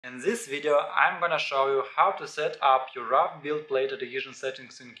In this video I'm gonna show you how to set up your Raft build plate adhesion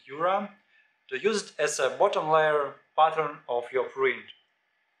settings in Cura to use it as a bottom layer pattern of your print.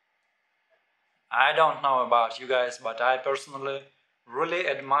 I don't know about you guys, but I personally really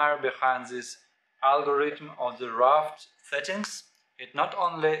admire behind this algorithm of the Raft settings. It not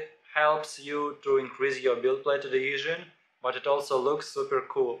only helps you to increase your build plate adhesion, but it also looks super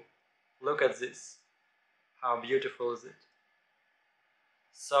cool. Look at this. How beautiful is it?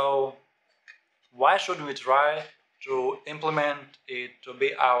 So why shouldn't we try to implement it to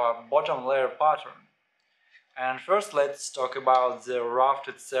be our bottom layer pattern? And first let's talk about the Raft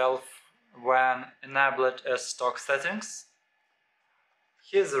itself when enabled as stock settings.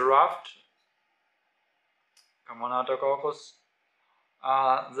 Here's the Raft. Come on, autofocus.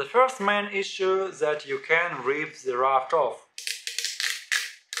 The first main issue that you can rip the Raft off.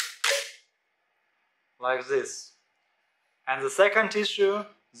 Like this. And the second issue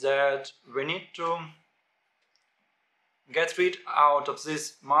that we need to get rid out of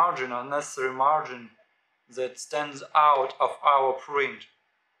this margin, unnecessary margin that stands out of our print.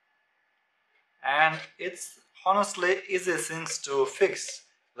 And it's honestly easy things to fix.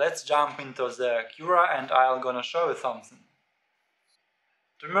 Let's jump into the Cura and I'm gonna show you something.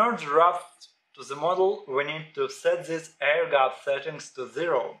 To merge Raft to the model, we need to set these air gap settings to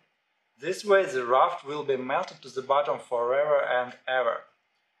 0. This way the Raft will be melted to the bottom forever and ever.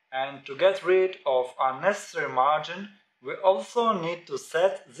 And to get rid of unnecessary margin, we also need to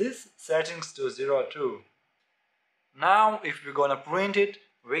set these settings to 0 too. Now if we're gonna print it,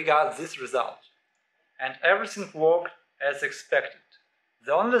 we got this result. And everything worked as expected.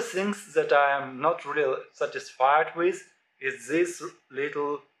 The only things that I am not really satisfied with is these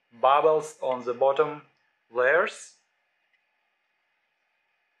little bubbles on the bottom layers.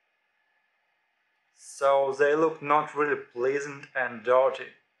 So they look not really pleasant and dirty.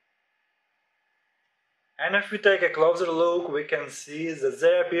 And if we take a closer look, we can see that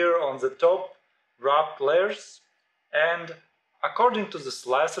they appear on the top Raft layers, and according to the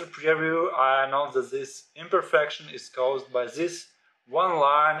slicer preview, I know that this imperfection is caused by this one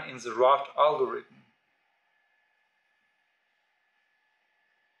line in the Raft algorithm.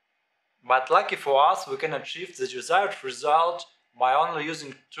 But lucky for us, we can achieve the desired result by only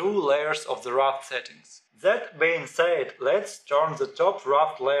using 2 layers of the Raft settings. That being said, let's turn the top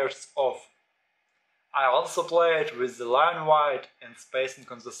Raft layers off. I also played with the line weight and spacing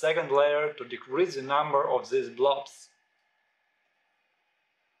on the second layer to decrease the number of these blobs.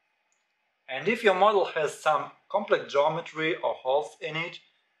 And if your model has some complex geometry or holes in it,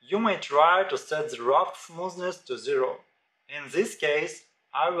 you may try to set the Raft smoothness to 0. In this case,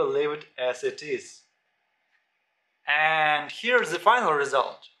 I will leave it as it is. And here's the final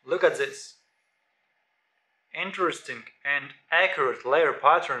result. Look at this. Interesting and accurate layer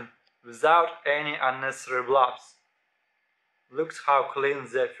pattern without any unnecessary blobs. Look how clean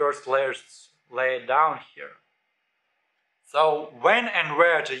the first layers lay down here. So when and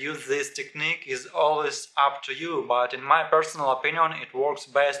where to use this technique is always up to you, but in my personal opinion it works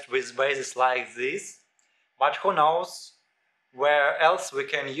best with bases like this. But who knows where else we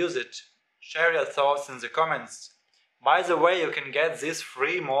can use it? Share your thoughts in the comments. By the way, you can get this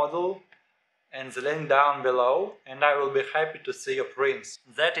free model and the link down below, and I will be happy to see your prints.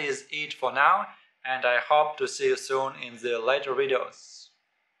 That is it for now, and I hope to see you soon in the later videos.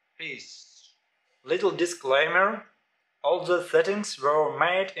 Peace. Little disclaimer, all the settings were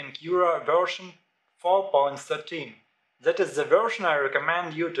made in Cura version 4.13. That is the version I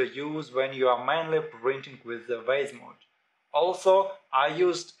recommend you to use when you are mainly printing with the vase mode. Also, I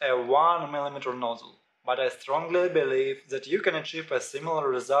used a 1mm nozzle. But I strongly believe that you can achieve a similar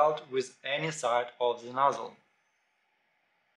result with any side of the nozzle.